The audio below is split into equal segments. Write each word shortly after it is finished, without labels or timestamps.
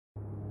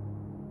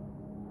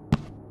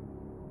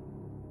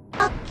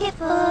pocket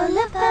full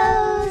of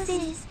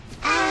posies.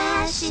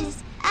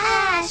 Ashes,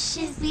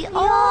 ashes, we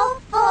all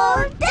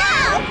fall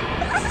down.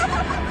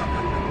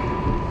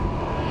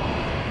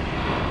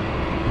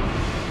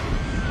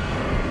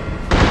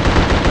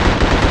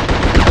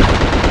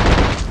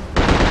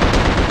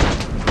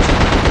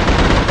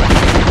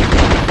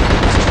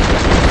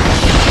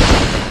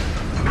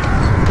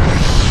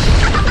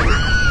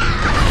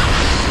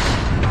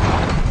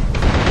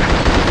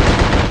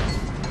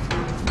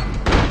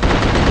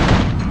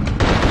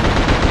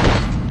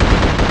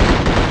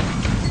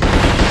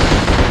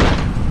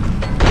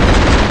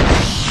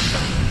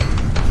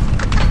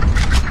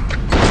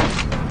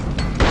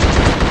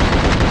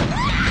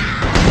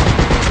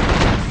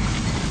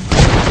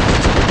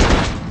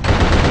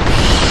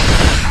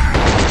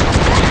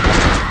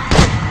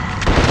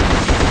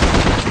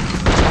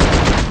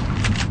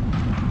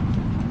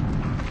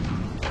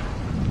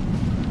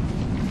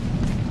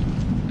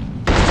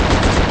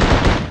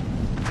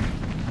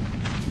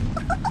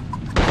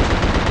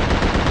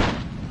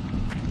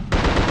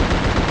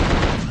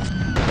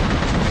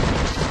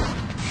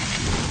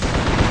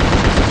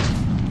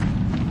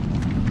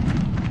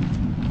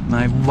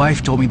 My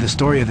wife told me the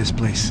story of this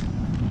place.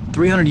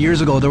 300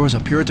 years ago, there was a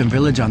Puritan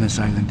village on this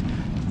island.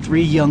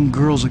 3 young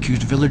girls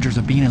accused villagers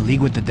of being in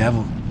league with the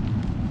devil.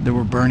 There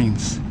were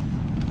burnings.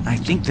 I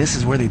think this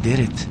is where they did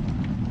it.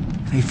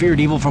 They feared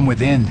evil from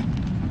within,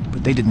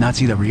 but they did not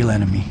see the real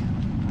enemy.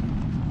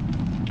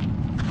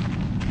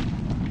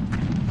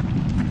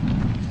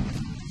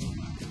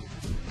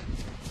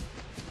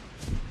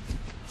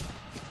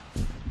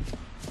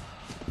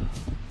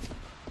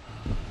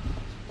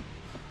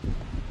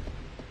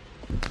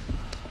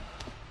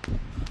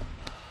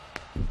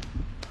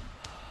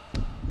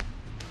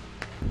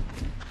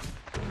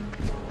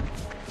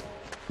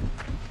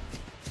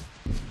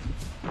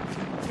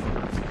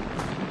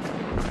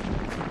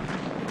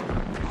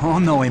 Oh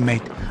no,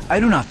 mate. I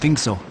do not think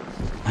so.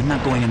 I'm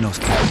not going in those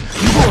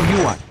caves. You go if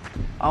you want.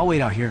 I'll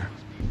wait out here.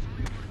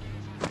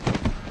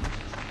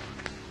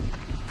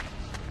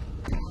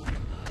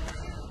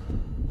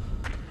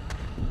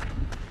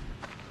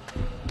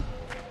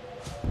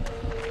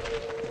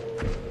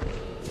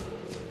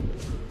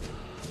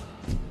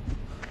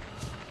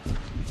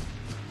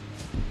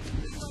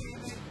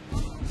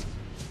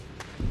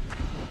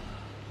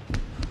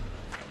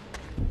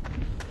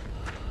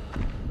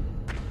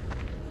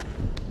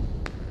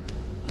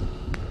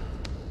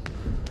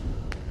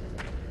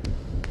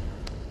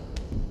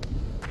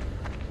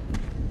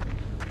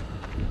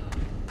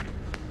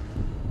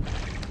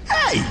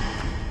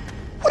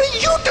 What are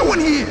you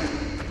doing here?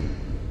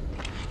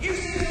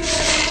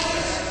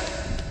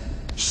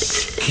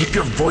 Shh, keep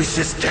your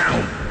voices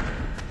down.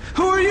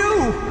 Who are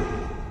you?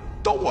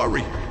 Don't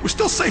worry, we're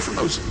still safe from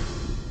those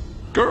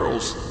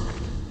girls.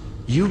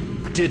 You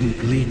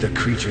didn't lead the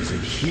creatures in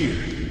here,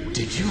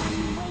 did you?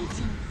 Waiting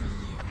for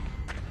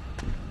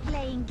you.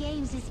 Playing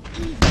games is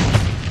evil.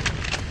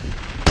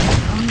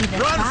 Only the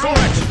Run fire for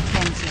it! will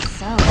cleanse your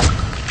soul.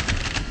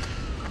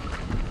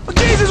 Oh,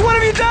 Jesus, what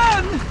have you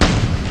done?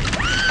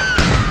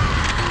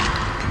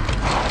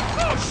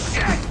 Oh,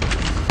 shit!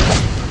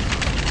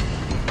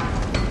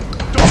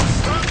 Don't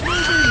stop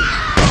moving!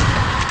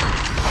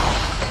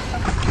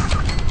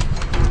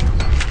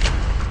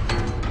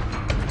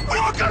 We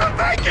are gonna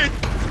make it!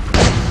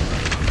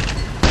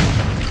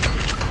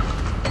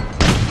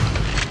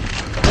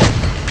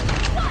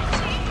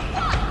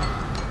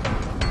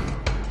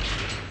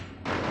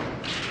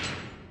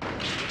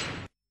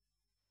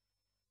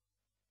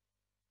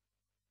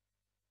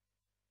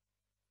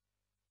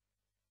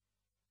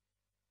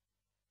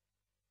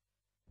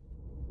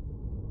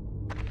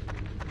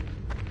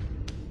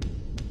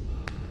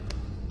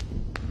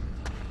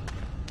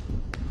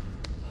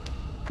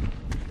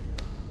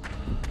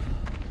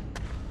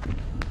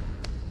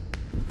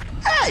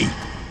 Hey!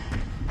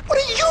 What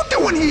are you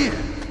doing here?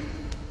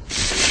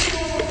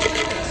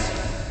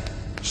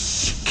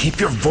 Shh, keep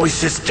your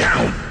voices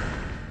down.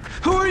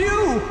 Who are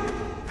you?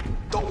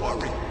 Don't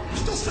worry, we're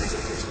still safe.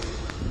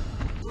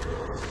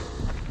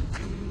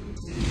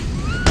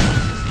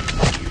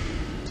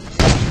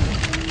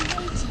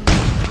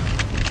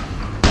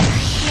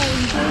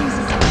 Playing games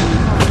is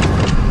evil.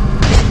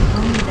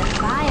 Only the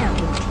fire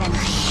will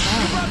cleanse your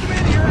soul. Come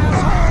in here,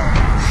 asshole!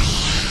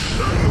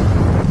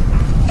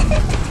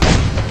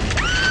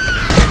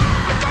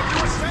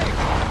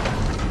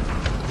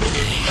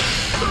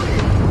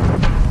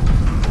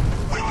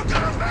 We are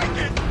gonna make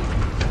it!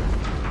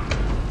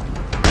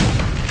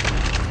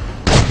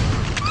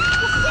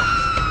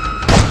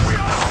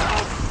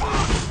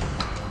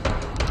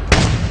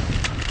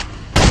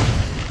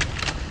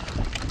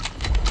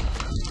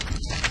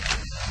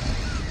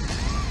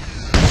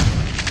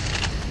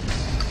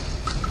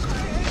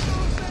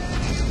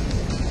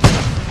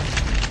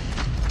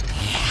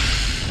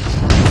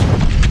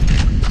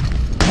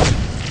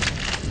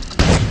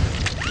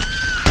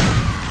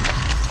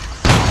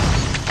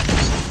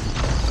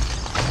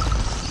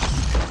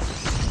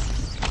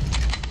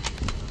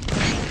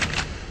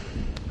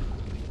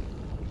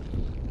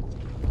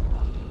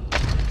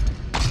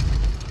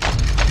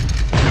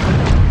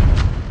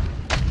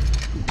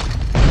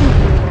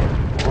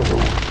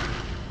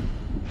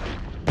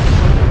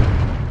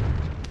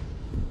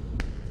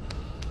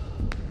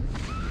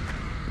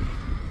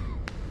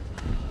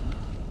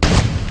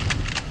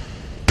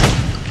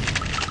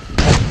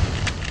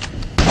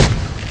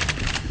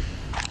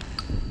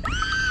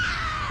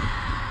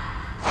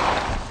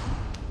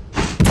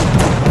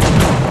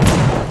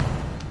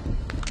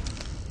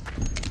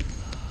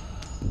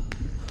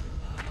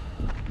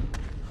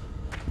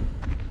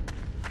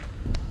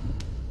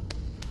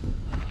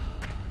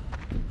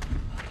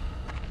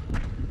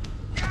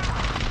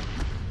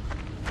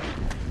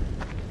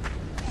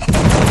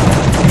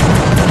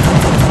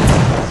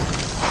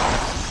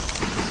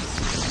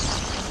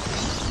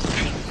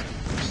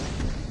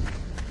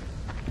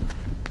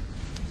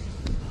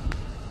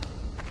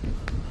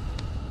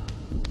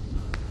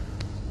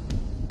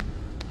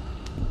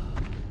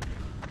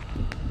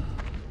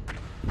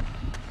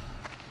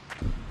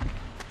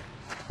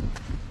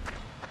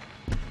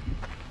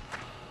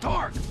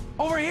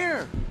 Over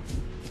here!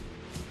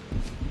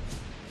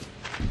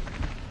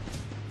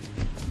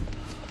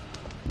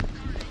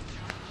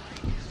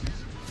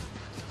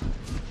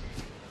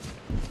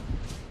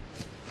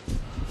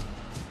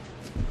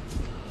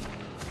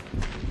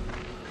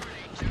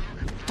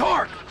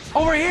 Torque!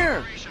 Over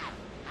here!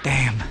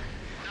 Damn.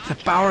 The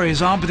power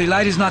is on, but the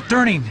light is not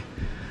turning.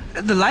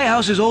 The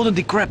lighthouse is old and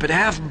decrepit,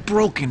 half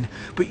broken,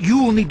 but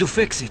you will need to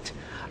fix it.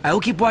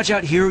 I'll keep watch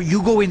out here,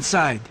 you go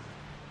inside.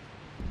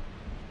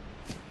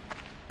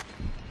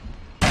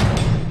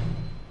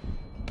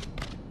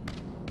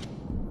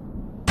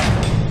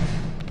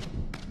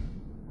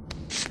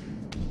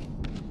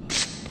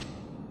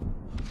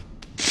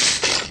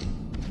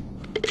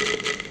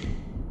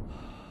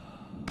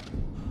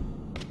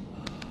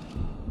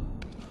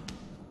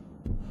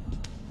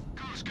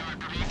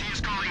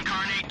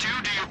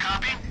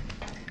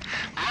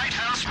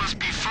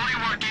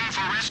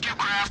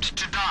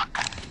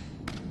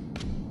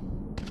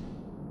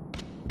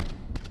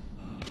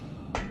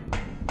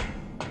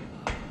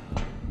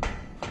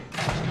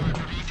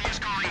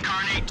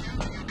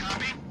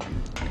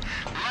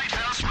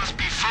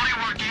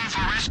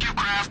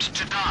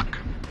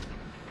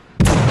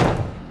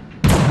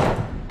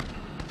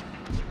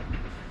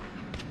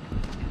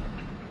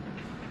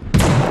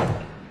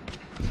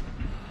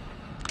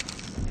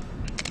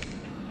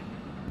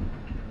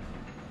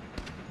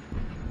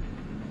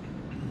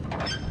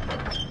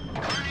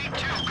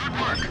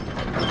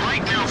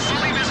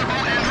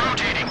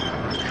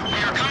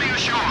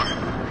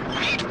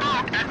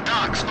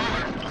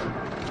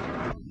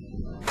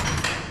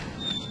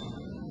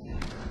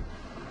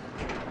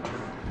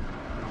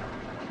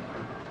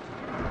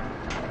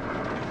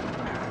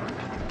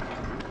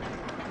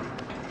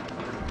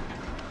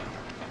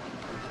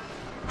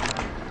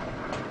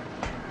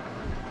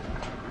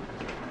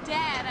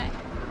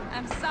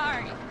 I'm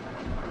sorry.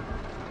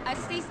 I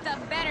see stuff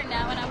better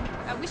now, and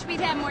I wish we'd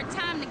had more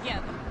time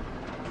together.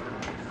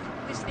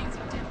 Wish things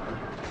were different.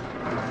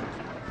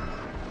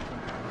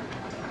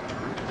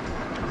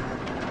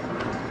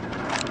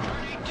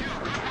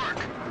 Good work.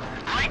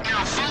 Light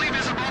now fully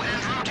visible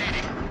and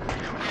rotating.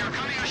 We are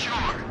coming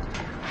ashore.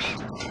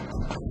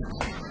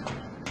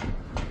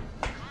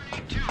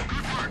 Carnate 2,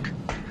 good work.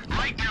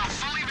 Light now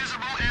fully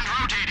visible and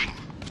rotating.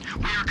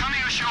 We are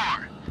coming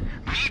ashore.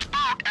 Meet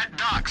boat at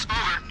docks.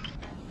 Over.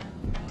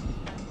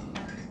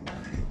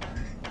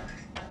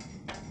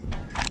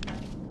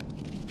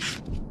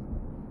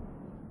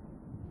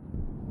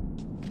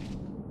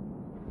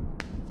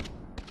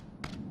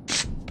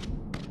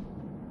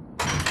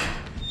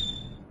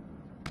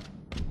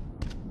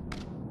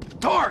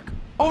 Torque!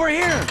 Over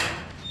here!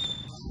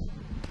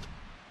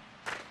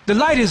 The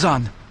light is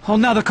on. Oh,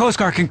 now the Coast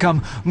Guard can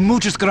come.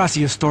 Muchas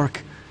gracias,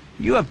 Torque.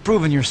 You have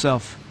proven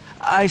yourself.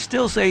 I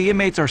still say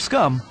inmates are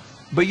scum,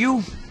 but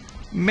you,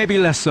 maybe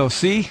less so,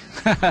 see?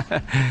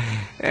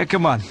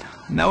 Come on.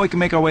 Now we can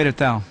make our way to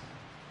town.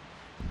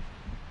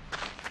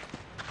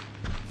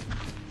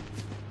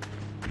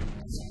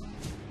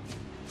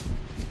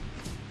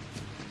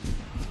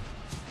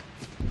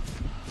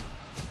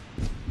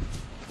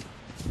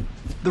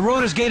 The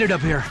road is gated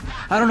up here.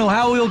 I don't know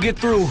how we'll get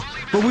through,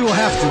 but we will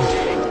have to.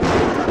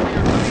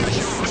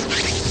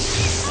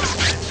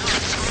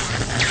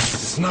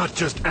 It's not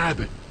just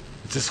Abbott.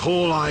 It's this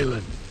whole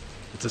island.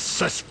 It's a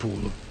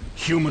cesspool of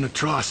human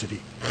atrocity.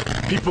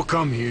 People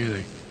come here,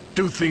 they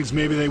do things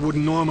maybe they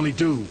wouldn't normally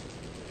do.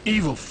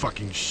 Evil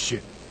fucking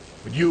shit.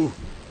 But you're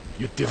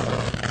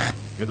different.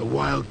 You're the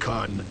wild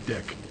card in the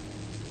deck.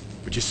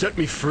 But you set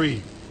me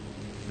free.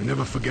 I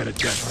never forget a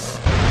debt.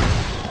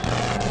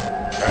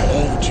 I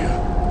owed you.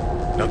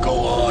 Now go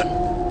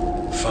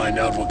on. Find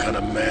out what kind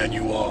of man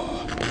you are.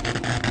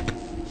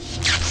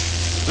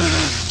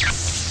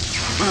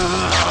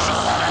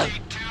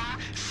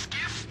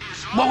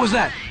 What was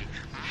that?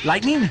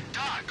 Lightning?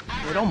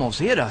 It almost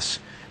hit us.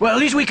 Well, at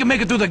least we can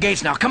make it through the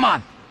gates now. Come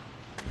on.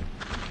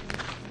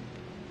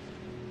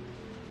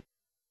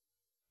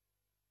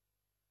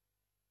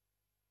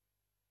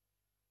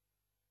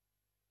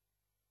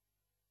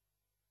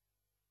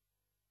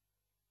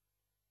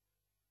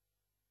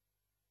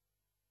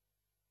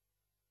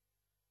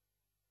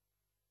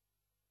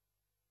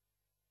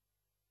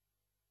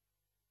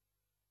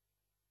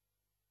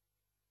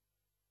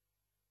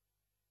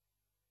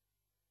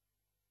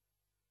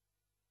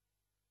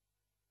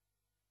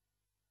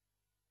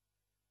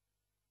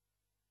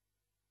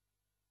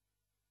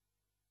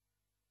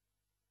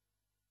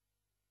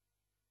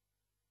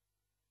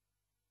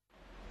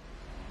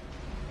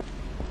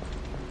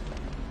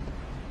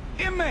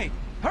 Inmate,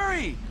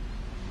 hurry!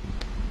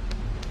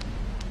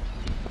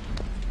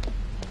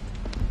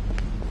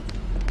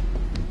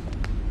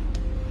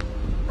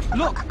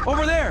 Look,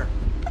 over there!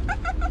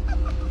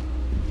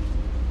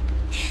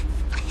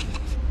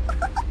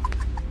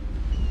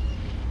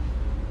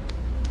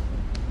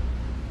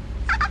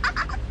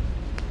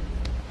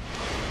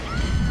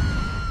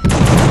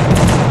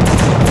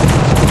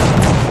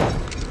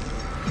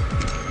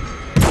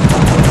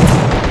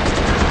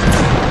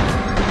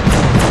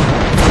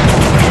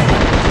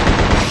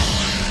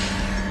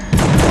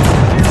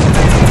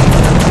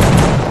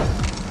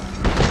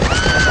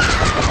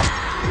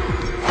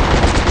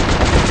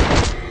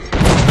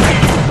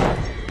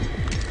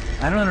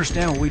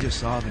 understand what we just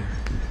saw there.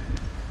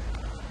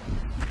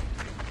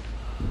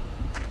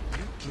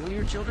 You kill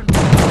your children?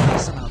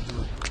 Listen, I'll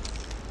do it.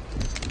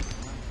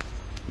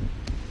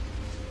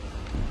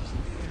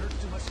 It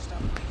hurts too much to stop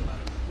and think about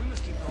it. We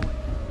must keep going.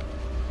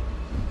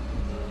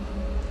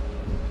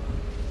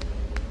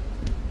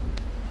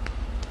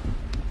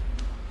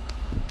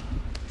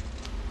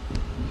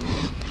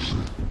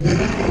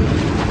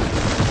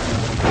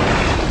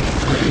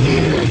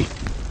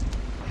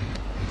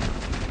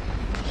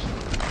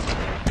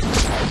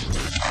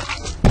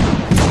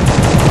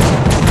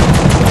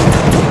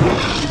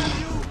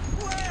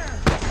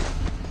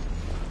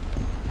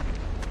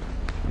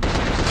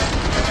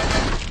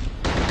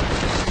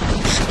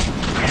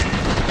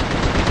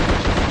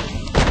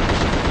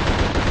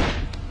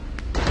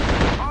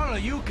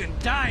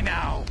 Die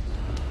now!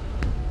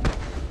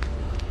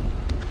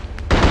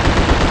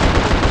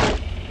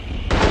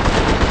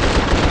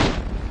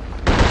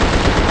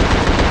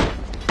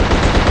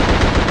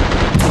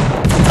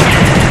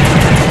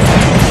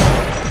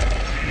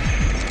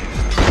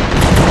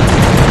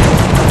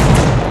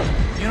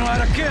 You know how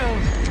to kill.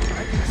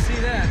 I can see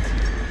that.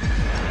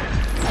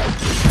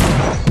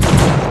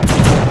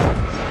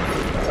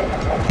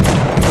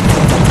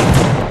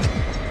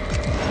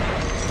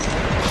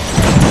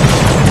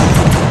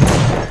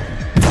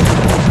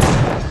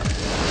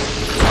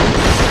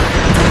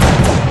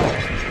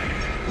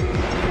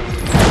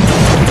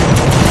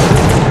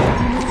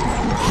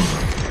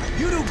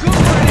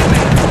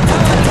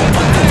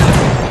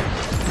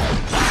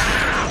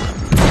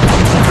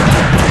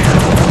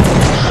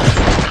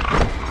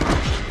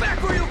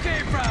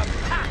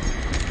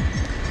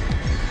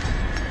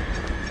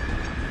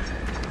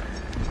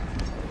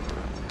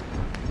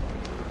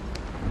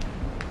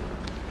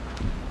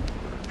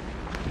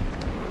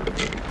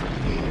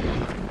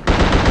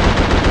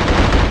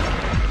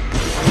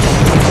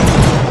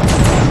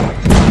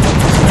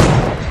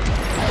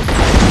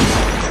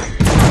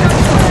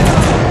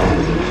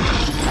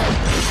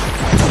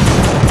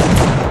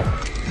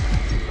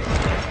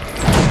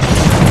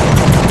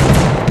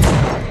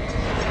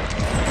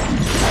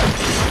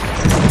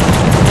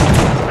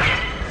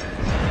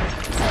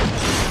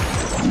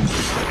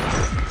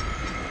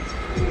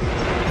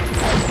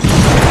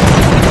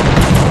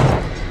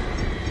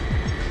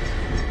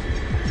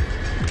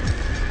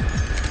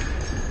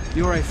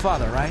 You're a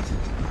father, right?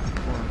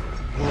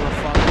 Or you're a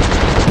father?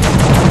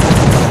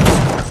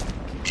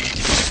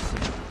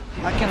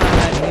 I cannot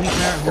imagine any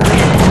parent who...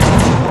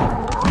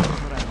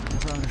 What I will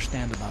never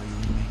understand about you,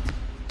 roommate.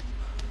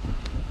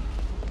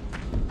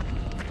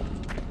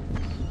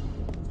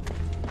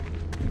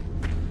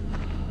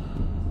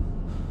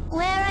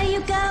 Where are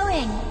you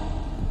going?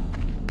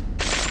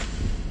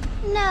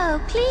 No,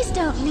 please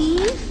don't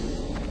leave.